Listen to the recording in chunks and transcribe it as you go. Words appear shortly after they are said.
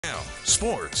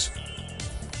Sports.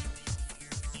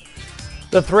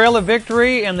 The thrill of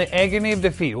victory and the agony of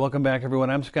defeat. Welcome back, everyone.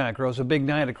 I'm Scott Gross. A big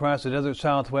night across the desert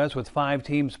Southwest with 5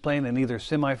 teams playing in either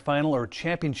semifinal or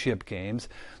championship games.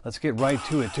 Let's get right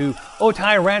to it. To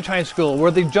Otay Ranch High School,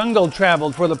 where the jungle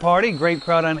traveled for the party. Great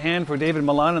crowd on hand for David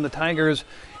Milan and the Tigers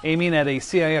aiming at a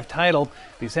CIF title.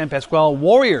 The San Pasqual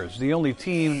Warriors, the only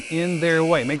team in their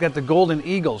way. Make that the Golden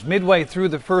Eagles. Midway through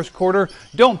the first quarter,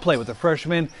 don't play with the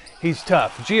freshman. He's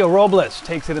tough. Gio Robles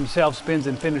takes it himself, spins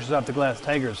and finishes off the Glass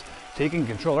Tigers, taking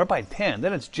control. Up by 10.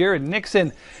 Then it's Jared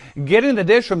Nixon getting the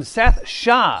dish from Seth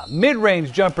Shaw.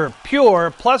 Mid-range jumper,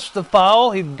 pure, plus the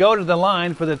foul. He'd go to the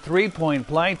line for the three-point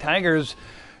play. Tigers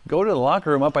go to the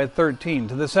locker room up by 13.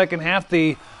 To the second half,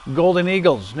 the Golden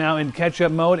Eagles now in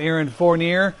catch-up mode. Aaron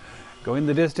Fournier going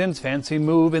the distance. Fancy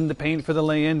move in the paint for the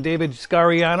lay-in. David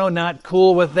Scariano not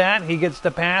cool with that. He gets the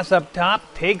pass up top,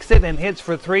 takes it, and hits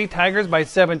for 3. Tigers by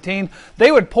 17.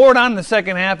 They would pour it on in the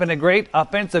second half in a great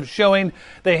offensive showing.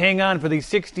 They hang on for the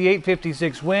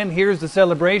 68-56 win. Here's the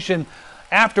celebration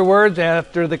afterwards.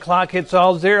 After the clock hits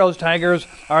all zeros, Tigers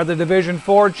are the Division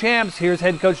IV champs. Here's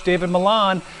head coach David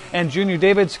Milan and junior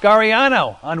David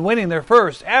Scariano on winning their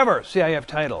first ever CIF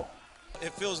title.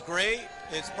 It feels great.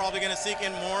 It's probably going to sink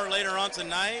in more later on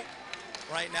tonight.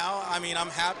 Right now, I mean, I'm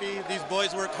happy. These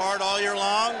boys worked hard all year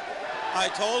long. I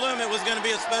told them it was going to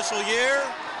be a special year.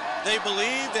 They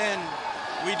believed, and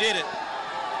we did it.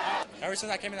 Ever since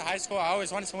I came into high school, I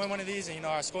always wanted to win one of these, and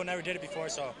our school never did it before,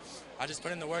 so I just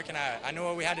put in the work, and I knew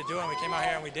what we had to do, and we came out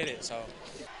here and we did it. So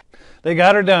they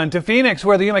got her done. To Phoenix,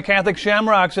 where the Yuma Catholic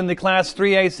Shamrocks in the Class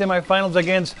 3A semifinals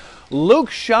against Luke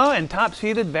Shaw and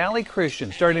top-seeded Valley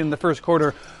Christian. Starting in the first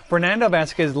quarter, Fernando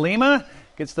Vasquez Lima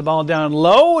gets the ball down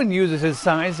low and uses his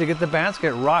size to get the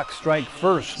basket. Rock strike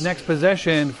first. Next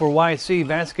possession for YC,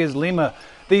 Vasquez Lima,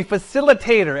 the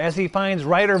facilitator as he finds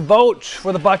Ryder Vogt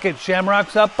for the bucket.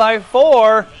 Shamrocks up by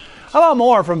 4. How about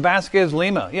more from Vasquez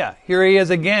Lima? Yeah, here he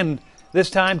is again. This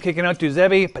time kicking out to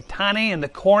Zebi Patani in the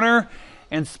corner.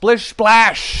 And splish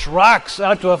splash, Rocks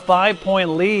out to a 5-point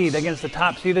lead against the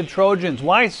top-seeded Trojans.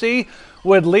 YC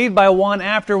would lead by 1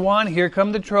 after 1. Here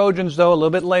come the Trojans, though, a little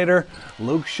bit later.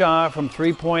 Luke Shaw from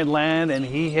three-point land, and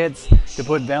he hits to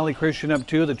put Valley Christian up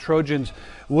 2. The Trojans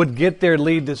would get their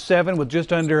lead to 7 with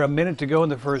just under a minute to go in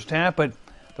the first half. But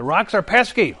the Rocks are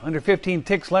pesky. Under 15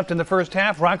 ticks left in the first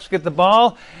half. Rocks get the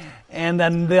ball, and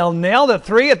then they'll nail the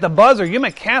 3 at the buzzer.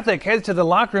 Yuma Catholic heads to the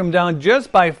locker room down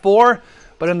just by 4.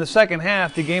 But in the second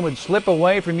half, the game would slip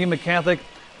away from Yuma Catholic,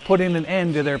 putting an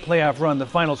end to their playoff run. The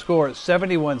final score is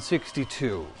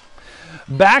 71-62.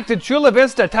 Back to Chula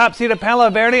Vista, top seed of Palo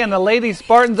Verde and the Lady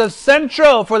Spartans of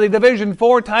Central for the Division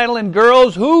IV title in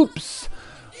girls hoops.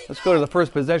 Let's go to the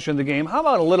first possession of the game. How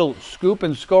about a little scoop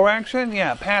and score action?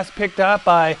 Yeah, pass picked up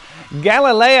by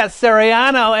Galilea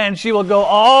Seriano, and she will go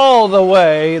all the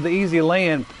way. The easy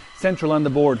lay-in. Central on the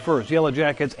board first. Yellow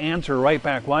Jackets answer right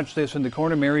back. Watch this in the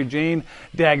corner. Mary Jane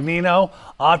Dagnino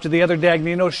off to the other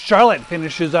Dagnino. Charlotte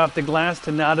finishes off the glass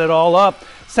to knot it all up.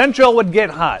 Central would get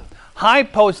hot. High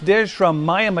post dish from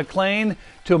Maya McLean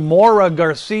to Maura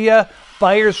Garcia.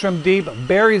 Fires from deep.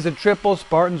 Buries a triple.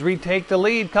 Spartans retake the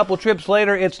lead. Couple trips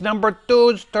later, it's number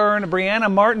 2's turn.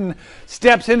 Brianna Martin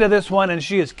steps into this one, and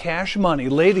she is cash money.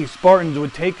 Lady Spartans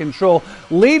would take control.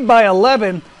 Lead by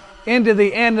 11. Into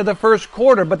the end of the first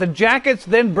quarter, but the Jackets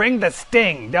then bring the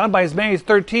sting. Down by as many as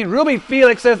 13. Ruby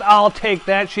Felix says, I'll take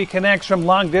that. She connects from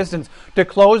long distance to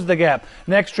close the gap.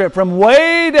 Next trip from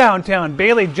way downtown.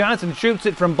 Bailey Johnson shoots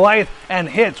it from Blythe and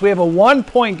hits. We have a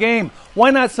 1-point game.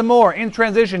 Why not some more? In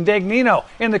transition, Dagnino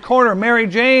in the corner. Mary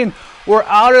Jane, we're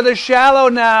out of the shallow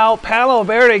now. Palo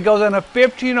Verde goes on a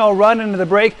 15-0 run into the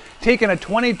break, taking a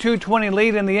 22-20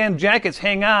 lead in the end. Jackets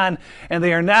hang on, and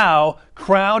they are now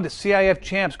crowned CIF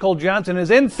champs. Cole Johnson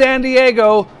is in San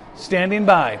Diego, standing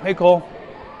by. Hey, Cole.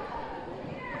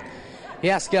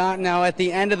 Yeah, Scott. Now, at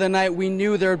the end of the night, we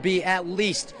knew there would be at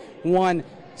least one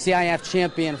CIF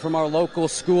champion from our local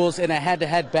schools in a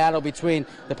head-to-head battle between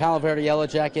the Palo Verde Yellow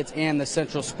Jackets and the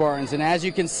Central Spartans. And as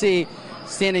you can see,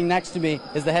 standing next to me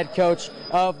is the head coach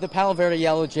of the Palo Verde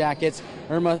Yellow Jackets,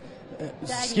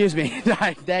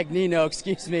 Dagnino,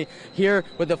 here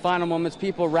with the final moments.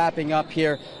 People wrapping up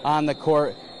here on the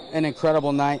court. An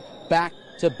incredible night.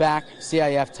 Back-to-back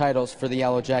CIF titles for the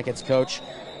Yellow Jackets, coach.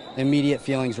 Immediate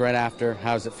feelings right after.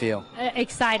 How does it feel?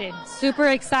 Excited. Super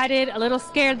excited. A little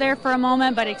scared there for a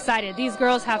moment, but excited. These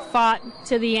girls have fought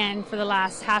to the end for the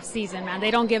last half season, man.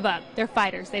 They don't give up. They're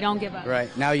fighters. They don't give up. Right.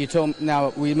 Now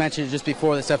we mentioned just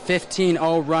before this, a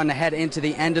 15-0 run ahead into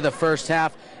the end of the first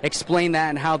half. Explain that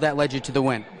and how that led you to the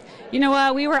win. You know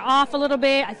what? We were off a little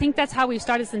bit. I think that's how we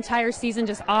started this entire season,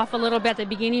 just off a little bit at the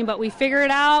beginning. But we figure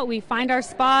it out. We find our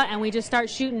spot, and we just start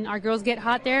shooting. Our girls get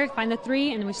hot there, find the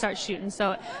three, and we start shooting.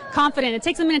 So confident. It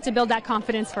takes a minute to build that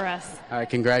confidence for us. All right,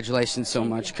 congratulations so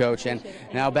much, Coach. And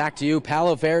now back to you,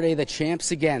 Palo Verde, the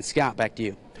champs again. Scott, back to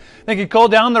you. Thank you, Cole.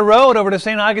 Down the road over to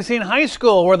St. Augustine High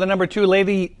School, where the number 2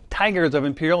 Lady Tigers of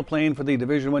Imperial playing for the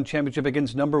Division I championship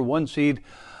against number 1 seed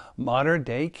Mater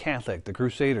Dei Catholic, the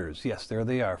Crusaders. Yes, there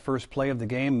they are. First play of the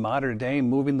game, Mater Dei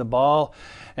moving the ball.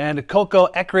 And Coco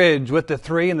Eckridge with the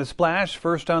 3 and the splash.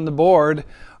 First on the board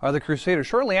are the Crusaders.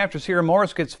 Shortly after, Sierra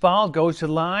Morris gets fouled, goes to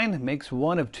the line, makes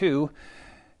 1 of 2.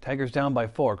 Tigers down by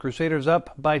 4. Crusaders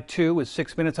up by 2 with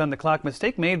 6 minutes on the clock.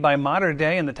 Mistake made by Mater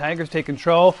Dei, and the Tigers take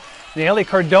control. Niali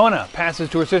Cardona passes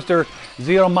to her sister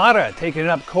Zero Mara, taking it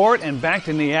up court and back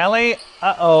to Niali.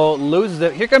 Loses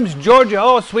it. Here comes Georgia.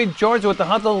 Oh, sweet Georgia with the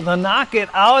hustle to knock it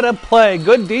out of play.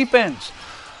 Good defense.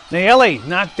 Niali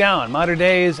knocked down. Mater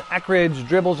Dei's Eckridge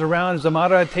dribbles around.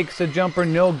 Zamara takes a jumper.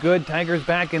 No good. Tigers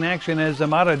back in action as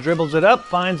Zamara dribbles it up.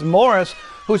 Finds Morris,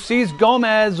 who sees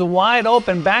Gomez wide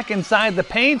open back inside the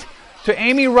paint to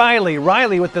Amy Riley.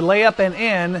 Riley with the layup and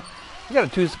in. We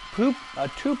got a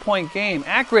 2-point game.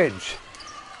 Eckridge,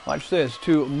 watch this,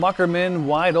 to Muckerman,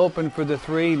 wide open for the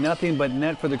 3. Nothing but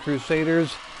net for the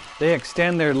Crusaders. They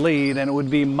extend their lead, and it would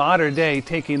be Mater Dei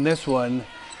taking this one.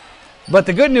 But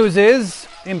the good news is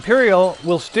Imperial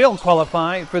will still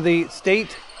qualify for the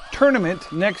state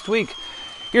tournament next week.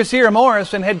 Here's Sierra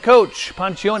Morris and head coach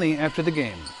Pancioni after the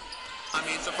game. I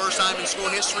mean, it's the first time in school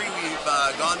history we've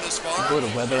gone this far. Go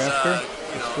to weather after.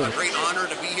 A great honor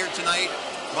to be here tonight.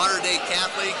 Mater Dei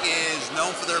Catholic is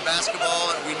known for their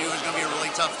basketball. We knew it was going to be a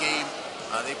really tough game.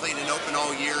 They played an open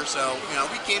all year, so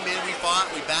we came in, we fought,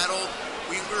 we battled.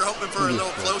 We were hoping for a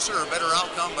little closer, a better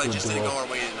outcome, but it just didn't go our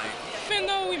way tonight. Even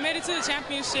though we made it to the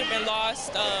championship and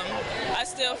lost, I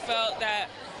still felt that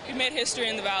we made history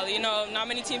in the Valley. Not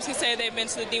many teams can say they've been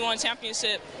to the D1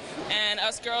 championship, and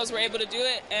us girls were able to do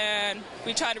it, and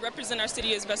we tried to represent our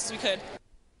city as best as we could.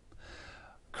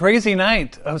 Crazy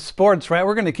night of sports, right?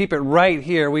 We're going to keep it right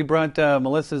here. We brought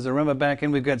Melissa Zaremba back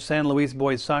in. We've got San Luis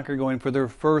boys soccer going for their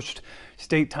first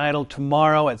state title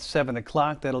tomorrow at 7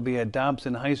 o'clock. That'll be at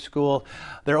Dobson High School.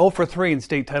 They're 0 for 3 in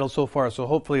state titles so far, so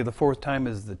hopefully the 4th time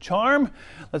is the charm.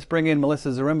 Let's bring in Melissa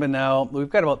Zaremba now. We've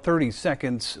got about 30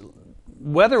 seconds.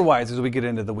 Weather-wise as we get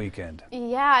into the weekend.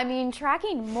 Yeah, I mean,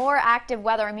 tracking more active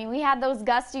weather. I mean, we had those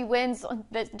gusty winds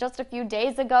just a few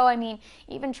days ago. I mean,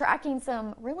 even tracking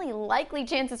some really likely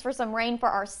chances for some rain for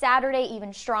our Saturday.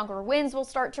 Even stronger winds will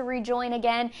start to rejoin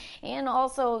again, and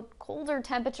also colder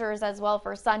temperatures as well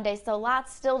for Sunday. So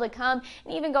lots still to come,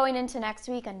 and even going into next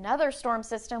week, another storm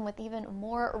system with even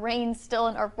more rain still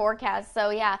in our forecast. So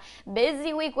yeah,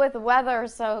 busy week with weather.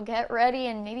 So get ready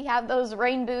and maybe have those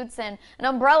rain boots and an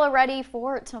umbrella ready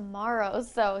for tomorrow.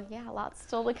 So yeah, lots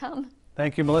still to come.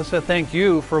 Thank you, Melissa. Thank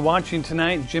you for watching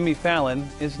tonight. Jimmy Fallon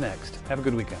is next. Have a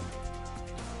good weekend.